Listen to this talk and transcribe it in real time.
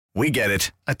We get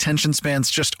it. Attention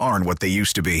spans just aren't what they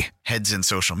used to be. Heads in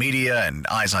social media and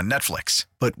eyes on Netflix.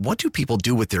 But what do people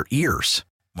do with their ears?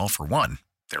 Well, for one,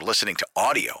 they're listening to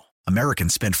audio.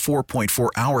 Americans spend 4.4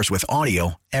 hours with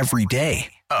audio every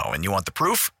day. Oh, and you want the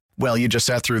proof? Well, you just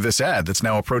sat through this ad that's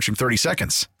now approaching 30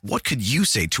 seconds. What could you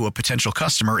say to a potential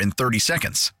customer in 30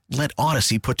 seconds? Let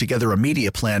Odyssey put together a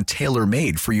media plan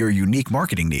tailor-made for your unique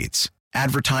marketing needs.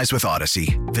 Advertise with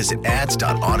Odyssey. Visit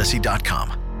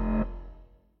ads.odyssey.com.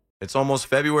 It's almost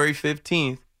February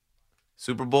 15th.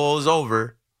 Super Bowl is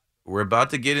over. We're about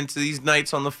to get into these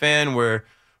nights on the Fan where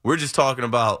we're just talking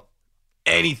about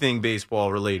anything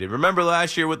baseball related. Remember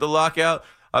last year with the lockout?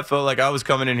 I felt like I was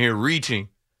coming in here reaching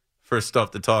for stuff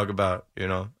to talk about, you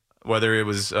know, whether it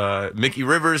was Mickey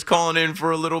Rivers calling in for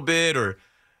a little bit or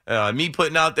me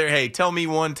putting out there, hey, tell me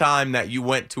one time that you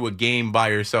went to a game by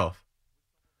yourself.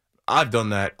 I've done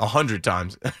that 100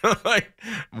 times. Like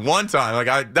one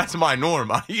time, that's my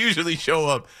norm. I usually show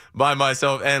up by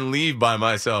myself and leave by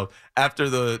myself. After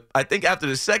the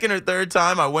second or third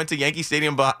time I went to Yankee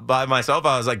Stadium by myself,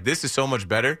 I was like, this is so much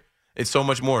better. It's so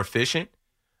much more efficient.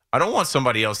 I don't want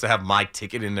somebody else to have my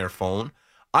ticket in their phone.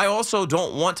 I also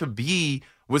don't want to be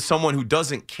with someone who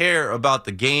doesn't care about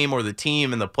the game or the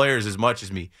team and the players as much as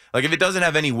me. Like, if it doesn't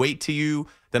have any weight to you,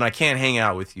 then I can't hang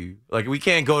out with you. Like, we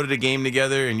can't go to the game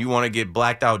together and you want to get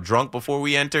blacked out drunk before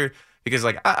we enter because,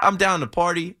 like, I'm down to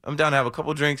party. I'm down to have a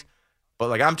couple drinks. But,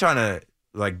 like, I'm trying to,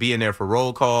 like, be in there for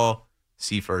roll call,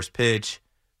 see first pitch,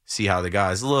 see how the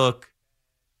guys look,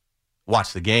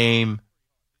 watch the game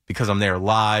because I'm there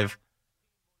live.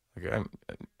 Like,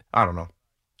 I don't know.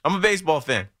 I'm a baseball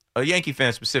fan, a Yankee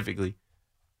fan specifically.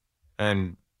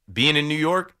 And being in New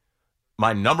York,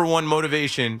 my number one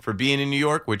motivation for being in New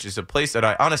York, which is a place that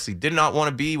I honestly did not want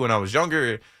to be when I was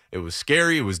younger. It was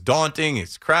scary. It was daunting.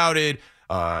 It's crowded.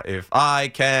 If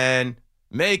I can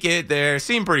make it there,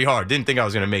 seemed pretty hard. Didn't think I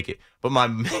was going to make it. But my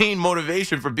main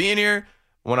motivation for being here,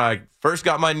 when I first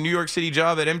got my New York City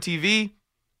job at MTV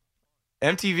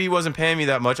wasn't paying me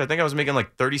that much. I think I was making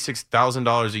like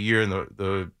 $36,000 a year in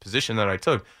the position that I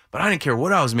took. But I didn't care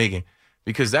what I was making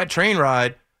because that train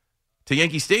ride to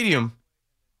Yankee Stadium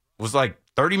was like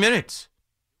 30 minutes.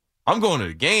 I'm going to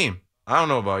the game. I don't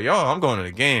know about y'all. I'm going to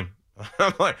the game.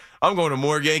 I'm going to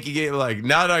more Yankee game. Like,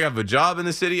 now that I have a job in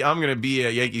the city, I'm going to be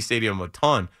at Yankee Stadium a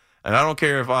ton. And I don't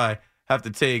care if I have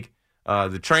to take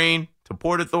the train to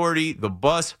Port Authority, the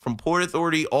bus from Port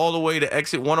Authority all the way to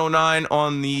exit 109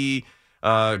 on the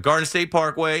Garden State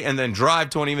Parkway and then drive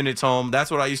 20 minutes home.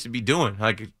 That's what I used to be doing.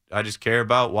 I just care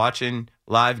about watching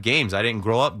live games. I didn't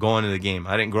grow up going to the game.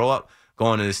 I didn't grow up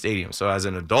going to the stadium. So as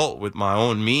an adult with my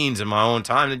own means and my own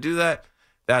time to do that,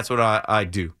 that's what I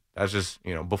do. That's just,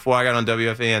 you know, before I got on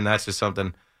WFAN, that's just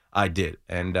something I did.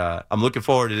 And I'm looking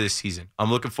forward to this season.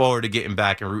 I'm looking forward to getting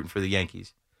back and rooting for the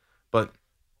Yankees. But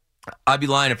I'd be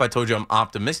lying if I told you I'm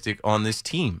optimistic on this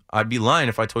team. I'd be lying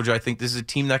if I told you I think this is a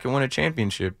team that can win a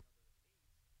championship.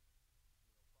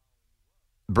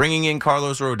 Bringing in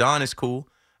Carlos Rodon is cool.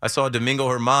 I saw Domingo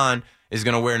Germán is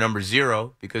going to wear number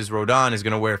 0 because Rodon is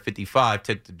going to wear 55,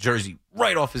 take the jersey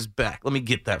right off his back. Let me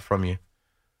get that from you.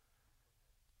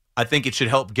 I think it should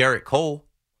help Garrett Cole.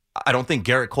 I don't think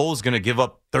Garrett Cole is going to give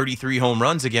up 33 home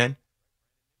runs again.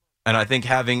 And I think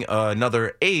having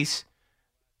another ace,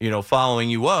 you know, following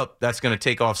you up, that's going to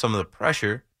take off some of the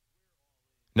pressure.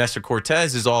 Nestor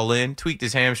Cortez is all in, tweaked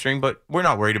his hamstring, but we're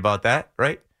not worried about that,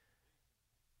 right?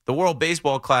 The World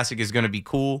Baseball Classic is going to be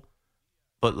cool.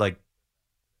 But, like,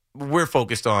 we're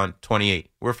focused on 28.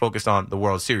 We're focused on the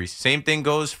World Series. Same thing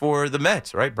goes for the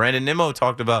Mets, right? Brandon Nimmo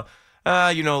talked about,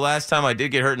 last time I did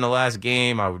get hurt in the last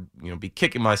game, I would, be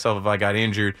kicking myself if I got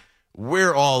injured.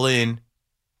 We're all in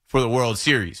for the World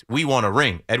Series. We want a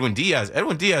ring. Edwin Diaz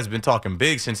has been talking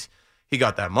big since he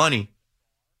got that money.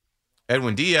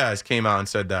 Edwin Diaz came out and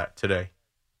said that today.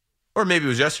 Or maybe it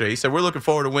was yesterday. He said, we're looking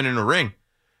forward to winning a ring.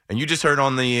 And you just heard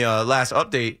on the last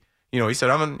update, he said,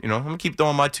 I'm going to keep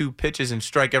throwing my 2 pitches and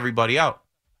strike everybody out.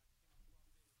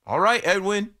 All right,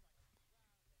 Edwin.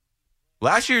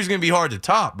 Last year's going to be hard to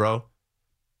top, bro.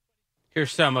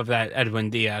 Here's some of that Edwin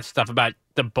Diaz stuff about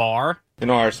the bar.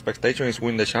 Our expectation is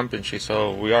win the championship,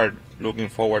 so we are looking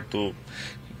forward to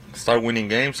start winning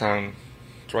games and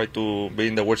try to be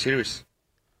in the World Series.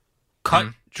 Cut,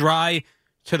 dry,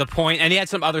 to the point. And he had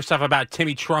some other stuff about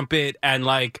Timmy Trumpet and,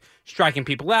 striking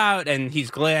people out, and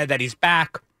he's glad that he's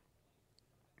back.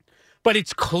 But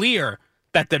it's clear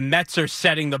that the Mets are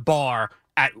setting the bar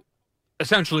at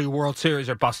essentially World Series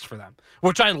or bust for them,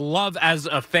 which I love as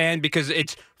a fan because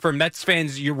it's for Mets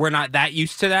fans, we're not that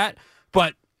used to that.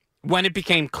 But when it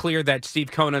became clear that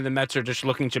Steve Cohen and the Mets are just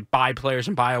looking to buy players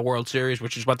and buy a World Series,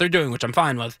 which is what they're doing, which I'm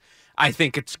fine with, I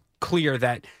think it's clear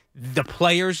that the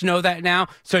players know that now.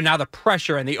 So now the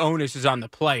pressure and the onus is on the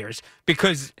players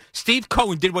because Steve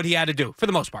Cohen did what he had to do for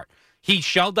the most part. He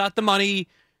shelled out the money.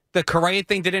 The Correa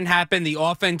thing didn't happen. The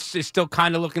offense is still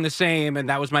kind of looking the same, and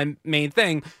that was my main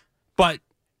thing. But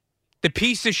the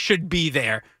pieces should be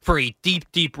there for a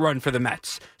deep, deep run for the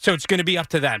Mets. So it's going to be up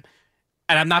to them.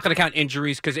 And I'm not going to count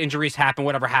injuries because injuries happen.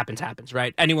 Whatever happens, happens,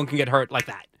 right? Anyone can get hurt like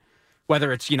that.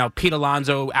 Whether it's, Pete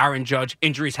Alonso, Aaron Judge,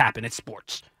 injuries happen. It's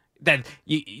sports.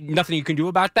 Nothing you can do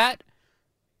about that.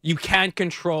 You can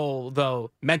control,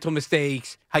 though, mental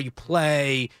mistakes, how you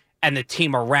play, and the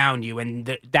team around you.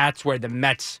 And that's where the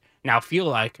Mets now feel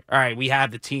like, all right, we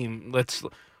have the team.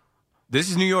 This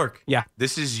is New York. Yeah.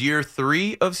 This is year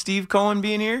 3 of Steve Cohen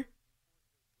being here.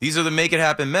 These are the make it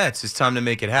happen Mets. It's time to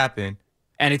make it happen.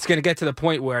 And it's going to get to the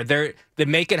point where the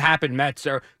make it happen Mets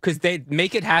are, because they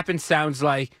make it happen sounds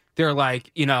like they're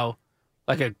like,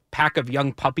 like a pack of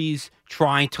young puppies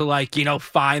trying to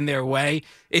find their way.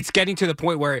 It's getting to the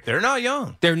point where they're not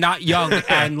young. They're not young.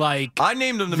 And I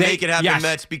named them the make it happen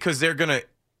Mets because they're going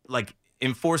to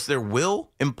enforce their will,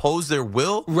 impose their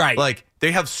will. Right.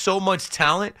 They have so much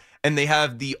talent and they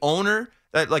have the owner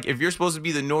that if you're supposed to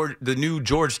be the new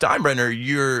George Steinbrenner,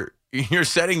 you're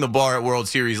setting the bar at World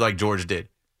Series like George did.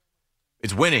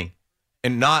 It's winning.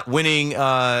 And not winning,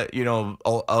 a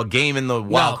game in the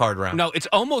wild card round. No, it's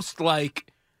almost like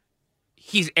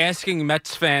he's asking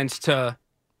Mets fans to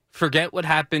forget what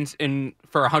happens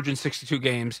for 162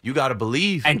 games. You got to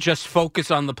believe, and just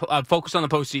focus on the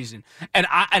postseason. And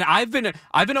I've been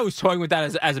always toying with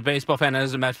that as a baseball fan and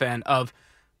as a Met fan of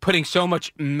putting so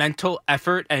much mental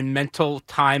effort and mental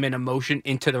time and emotion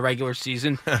into the regular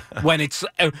season when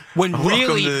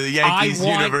really to the Yankees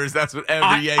universe. That's what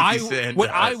every Yankees fan What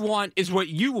does. I want is what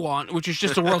you want, which is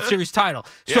just a World Series title.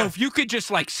 So if you could just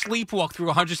sleepwalk through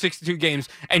 162 games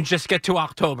and just get to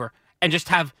October and just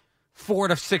have 4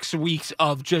 to 6 weeks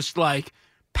of just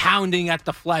pounding at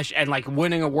the flesh and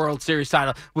winning a World Series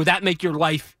title, would that make your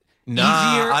life easier?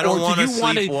 I don't want to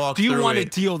sleepwalk. Do you want to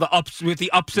deal the ups and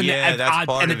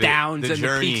the downs and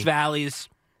the peaks, valleys?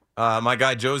 My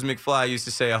guy Joe's McFly used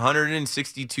to say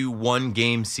 162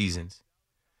 one-game seasons,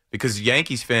 because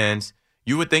Yankees fans,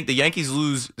 you would think the Yankees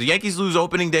lose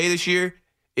opening day this year,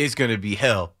 it's going to be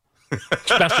hell.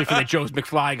 Especially for the Joe's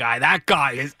McFly guy. That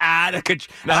guy is out of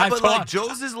control. But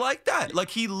Joe's is like that.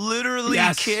 He literally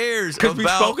cares about... Because we've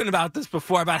spoken about this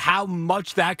before, about how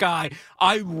much that guy...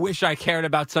 I wish I cared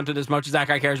about something as much as that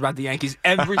guy cares about the Yankees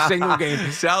every single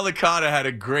game. Sal Licata had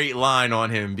a great line on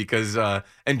him because...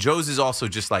 and Joe's is also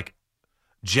just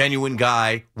genuine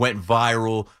guy, went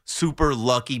viral, super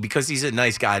lucky because he's a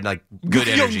nice guy and good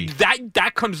energy.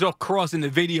 That comes across in the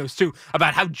videos too,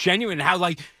 about how genuine, how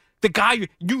the guy,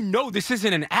 this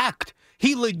isn't an act.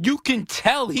 You can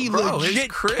tell he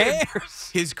legit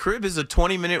cares. His crib is a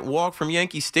 20-minute walk from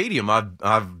Yankee Stadium.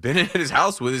 I've been at his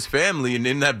house with his family and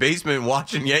in that basement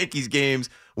watching Yankees games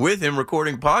with him,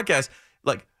 recording podcasts.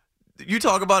 You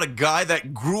talk about a guy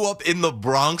that grew up in the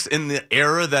Bronx in the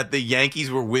era that the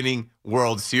Yankees were winning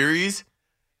World Series.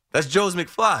 That's Joe's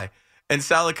McFly. And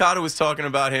Sal Licata was talking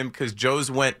about him because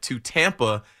Joe's went to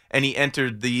Tampa and he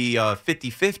entered the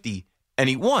 50-50. And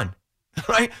he won,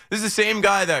 right? This is the same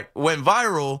guy that went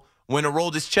viral when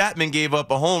Aroldis Chapman gave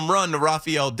up a home run to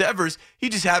Rafael Devers. He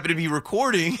just happened to be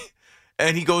recording,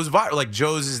 and he goes viral.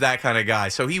 Joe's is that kind of guy.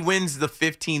 So he wins the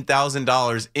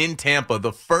 $15,000 in Tampa,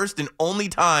 the first and only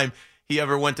time he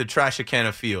ever went to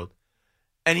Trashicana Field.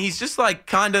 And he's just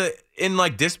kind of in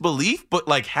disbelief, but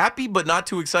happy, but not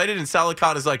too excited. And Sal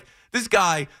Licata's this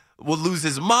guy will lose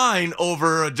his mind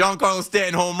over a Giancarlo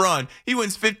Stanton home run. He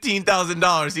wins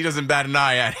 $15,000. He doesn't bat an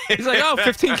eye at it. He's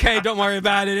 $15K, don't worry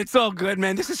about it. It's all good,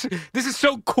 man. This is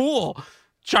so cool.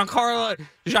 Giancarlo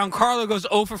goes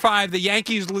 0 for 5. The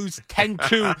Yankees lose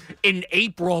 10-2 in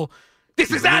April. This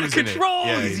is out of control.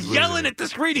 Yeah, he's yelling at the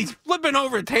screen. He's flipping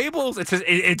over tables.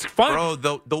 It's fun.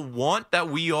 Bro, the want that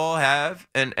we all have,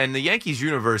 and the Yankees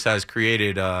universe has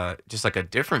created just a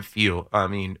different feel. I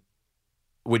mean,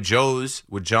 with Joe's,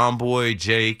 with John Boy,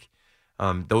 Jake,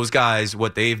 those guys,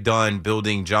 what they've done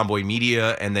building John Boy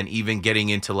Media and then even getting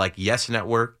into Yes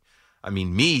Network. I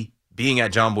mean, me being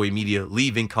at John Boy Media,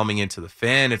 leaving, coming into the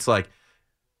Fan, it's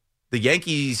the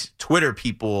Yankees Twitter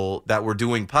people that were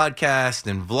doing podcasts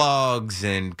and vlogs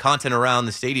and content around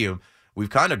the stadium.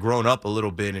 We've kind of grown up a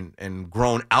little bit and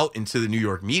grown out into the New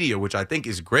York media, which I think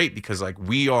is great because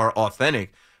we are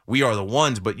authentic. We are the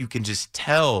ones, but you can just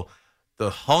tell the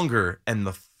hunger and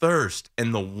the thirst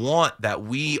and the want that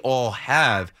we all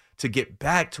have to get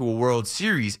back to a World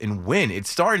Series and win. It's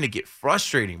starting to get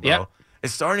frustrating, bro. Yep.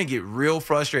 It's starting to get real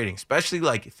frustrating, especially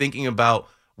thinking about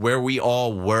where we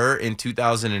all were in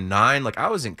 2009, like I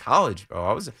was in college,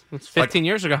 bro. It's 15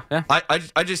 years ago. Yeah.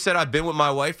 I just said I've been with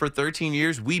my wife for 13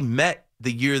 years. We met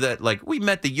the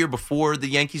year before the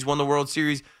Yankees won the World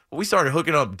Series. But we started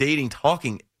hooking up, dating,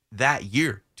 talking that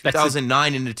year,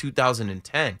 2009 into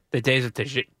 2010. The days of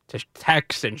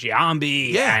Tex and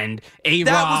Giambi and A-Rod.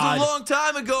 That was a long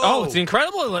time ago. Oh, it's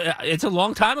incredible. It's a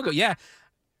long time ago. Yeah.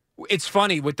 It's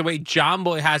funny with the way John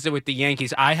Boy has it with the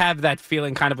Yankees. I have that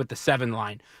feeling kind of with the 7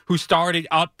 line, who started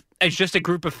up as just a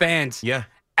group of fans. Yeah.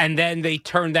 And then they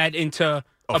turned that into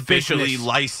officially a business.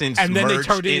 licensed, and then merch they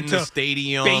turned it in into the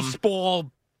stadium.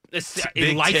 Baseball.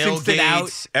 Big Licensed it out.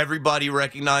 tailgates. Everybody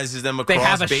recognizes them across They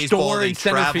have a baseball. store They in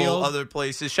center travel field. other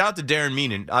places. Shout out to Darren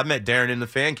Meenan. I met Darren in the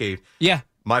fan cave. Yeah.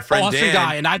 My friend awesome Dan.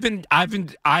 guy. And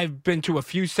I've been to a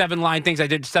few 7-line things. I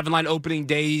did 7-line opening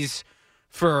days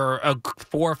for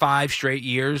 4 or 5 straight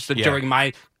years during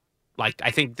my,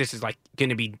 I think this is going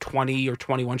to be 20 or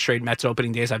 21 straight Mets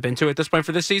opening days I've been to at this point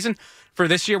for this season, for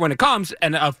this year when it comes.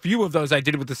 And a few of those I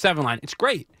did with the 7-line. It's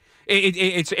great.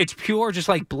 It's pure just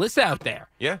bliss out there.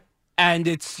 Yeah. And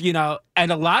it's,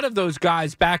 and a lot of those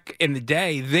guys back in the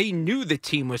day, they knew the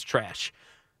team was trash.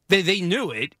 They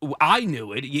knew it. I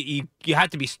knew it. You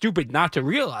had to be stupid not to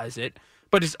realize it.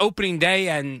 But it's opening day,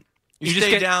 and you just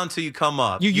stay down till you come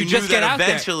up. You just knew get that out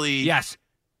eventually. there. Yes.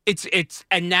 It's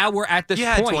and now we're at this You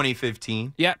point. had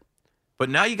 2015. Yep. But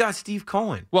now you got Steve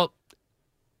Cohen. Well,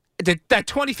 that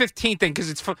 2015 thing, because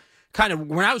it's kind of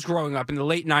when I was growing up in the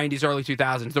late 90s, early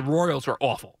 2000s, the Royals were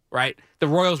awful, right? The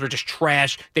Royals were just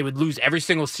trash. They would lose every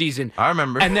single season. I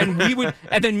remember. And then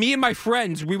me and my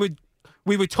friends, we would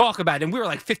talk about it, and we were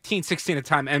 15, 16 at the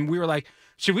time, and we were like,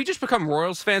 should we just become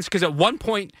Royals fans? Because at one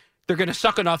point, they're going to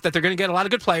suck enough that they're going to get a lot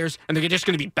of good players, and they're just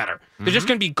going to be better. Mm-hmm. They're just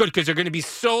going to be good because they're going to be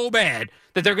so bad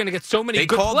that they're going to get so many good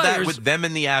players. They called that with them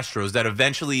and the Astros, that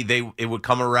eventually it would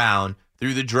come around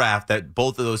through the draft that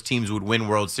both of those teams would win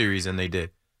World Series, and they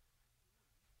did.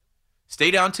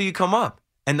 Stay down till you come up.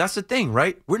 And that's the thing,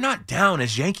 right? We're not down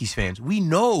as Yankees fans. We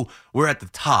know we're at the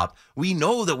top. We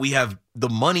know that we have the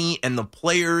money and the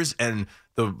players and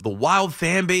the wild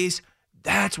fan base.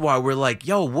 That's why we're like,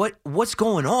 yo, what's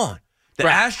going on? The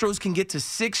Astros can get to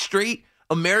 6 straight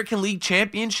American League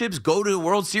championships, go to the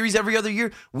World Series every other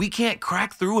year. We can't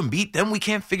crack through and beat them. We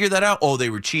can't figure that out. Oh, they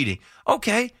were cheating.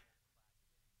 Okay.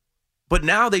 But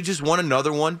now they just won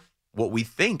another one, what we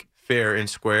think fair and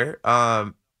square.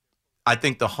 I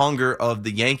think the hunger of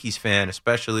the Yankees fan,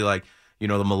 especially the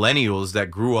millennials that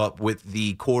grew up with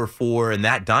the core 4 and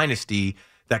that dynasty,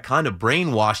 that kind of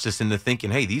brainwashed us into thinking,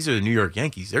 hey, these are the New York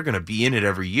Yankees. They're going to be in it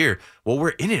every year. Well, we're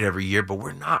in it every year, but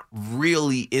we're not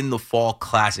really in the Fall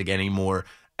Classic anymore.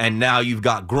 And now you've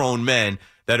got grown men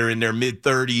that are in their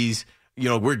mid-30s.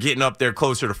 We're getting up there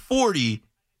closer to 40,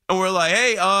 and we're like,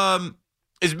 hey,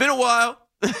 it's been a while.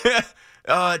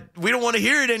 We don't want to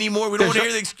hear it anymore. We don't want to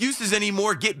hear the excuses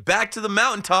anymore. Get back to the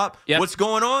mountaintop. Yep. What's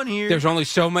going on here? There's only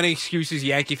so many excuses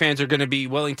Yankee fans are going to be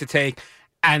willing to take.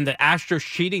 And the Astros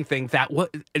cheating thing,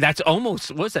 that's almost,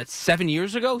 what was that, 7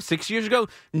 years ago, 6 years ago?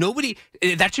 Nobody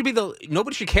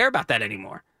should care about that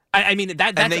anymore. I mean,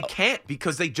 that's... And they can't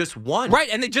because they just won. Right,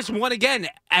 and they just won again.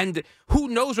 And who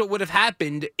knows what would have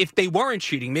happened if they weren't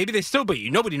cheating. Maybe they still beat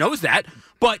you. Nobody knows that.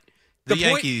 But the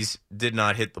Yankees did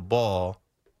not hit the ball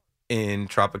in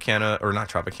Tropicana, or not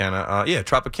Tropicana.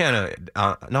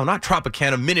 Tropicana. No, not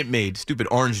Tropicana. Minute Maid. Stupid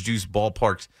orange juice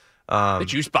ballparks. The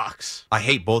juice box. I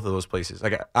hate both of those places.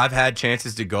 I've had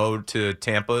chances to go to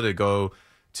Tampa, to go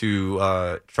to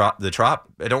the Trop.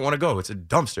 I don't want to go. It's a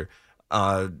dumpster.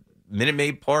 Minute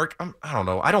Maid Park. I don't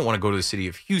know. I don't want to go to the city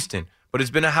of Houston, but it's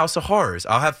been a house of horrors.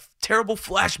 I'll have terrible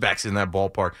flashbacks in that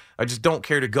ballpark. I just don't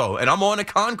care to go. And I'm on a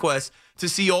conquest to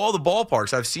see all the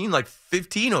ballparks. I've seen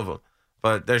 15 of them,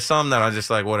 but there's some that I'm just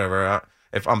like, whatever.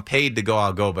 If I'm paid to go,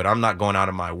 I'll go, but I'm not going out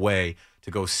of my way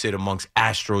to go sit amongst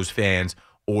Astros fans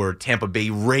or Tampa Bay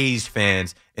Rays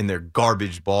fans in their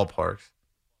garbage ballparks.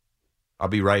 I'll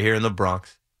be right here in the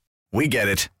Bronx. We get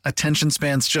it. Attention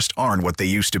spans just aren't what they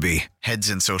used to be. Heads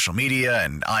in social media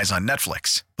and eyes on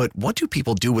Netflix. But what do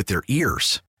people do with their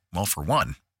ears? Well, for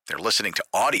one, they're listening to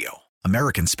audio.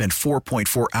 Americans spend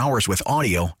 4.4 hours with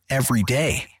audio every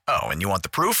day. Oh, and you want the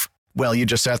proof? Well, you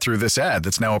just sat through this ad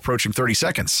that's now approaching 30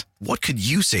 seconds. What could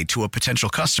you say to a potential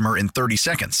customer in 30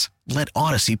 seconds? Let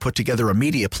Odyssey put together a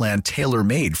media plan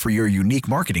tailor-made for your unique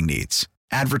marketing needs.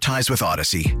 Advertise with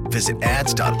Odyssey. Visit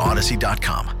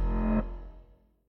ads.odyssey.com.